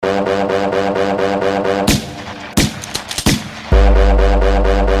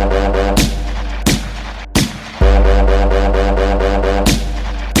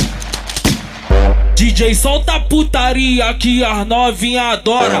DJ solta a putaria que as novinha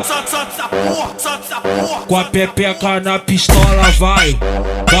adora. Com a pepeca na pistola vai,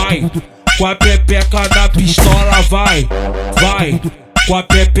 vai. Com a pepeca na pistola vai, vai. Com a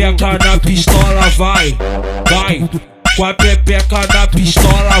pepeca na pistola vai, vai. Com a pepeca na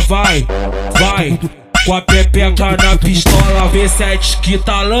pistola vai, vai. Com a pepeca na pistola V7 que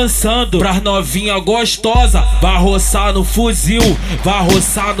tá lançando pras novinha gostosa. Vai roçar no fuzil, vai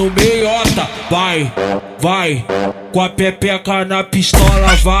roçar no meiota. Vai, vai. Com a pepeca na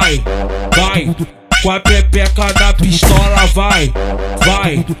pistola vai, vai. Com a pepeca na pistola vai,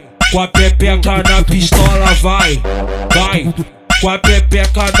 vai. Com a pepeca na pistola vai, vai. Com a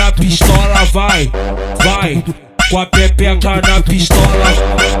pepeca na pistola vai, vai. Com a pepeca na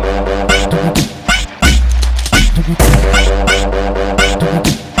pistola.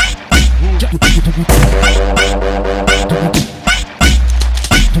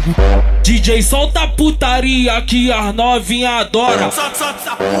 DJ solta a putaria que as novinha adora.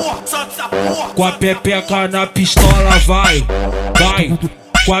 Com a pepeca na pistola vai, vai.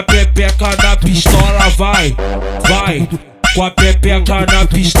 Com a pepeca na pistola vai, vai. Com a pepeca na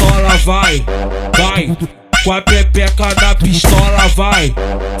pistola vai, vai. Com a pepeca na pistola vai,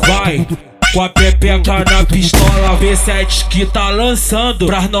 vai. Com a pepeca na pistola V7 que tá lançando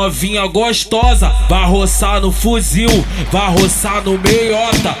pras novinha gostosa. Vai roçar no fuzil, vai roçar no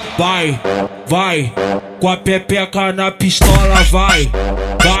meiota. Vai, vai. Com a pepeca na pistola vai,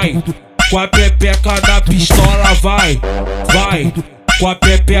 vai. Com a pepeca na pistola vai, vai. Com a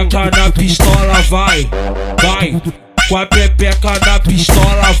pepeca na pistola vai, vai. Com a pepeca na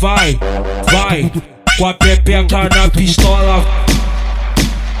pistola vai, vai. Com a pepeca na pistola.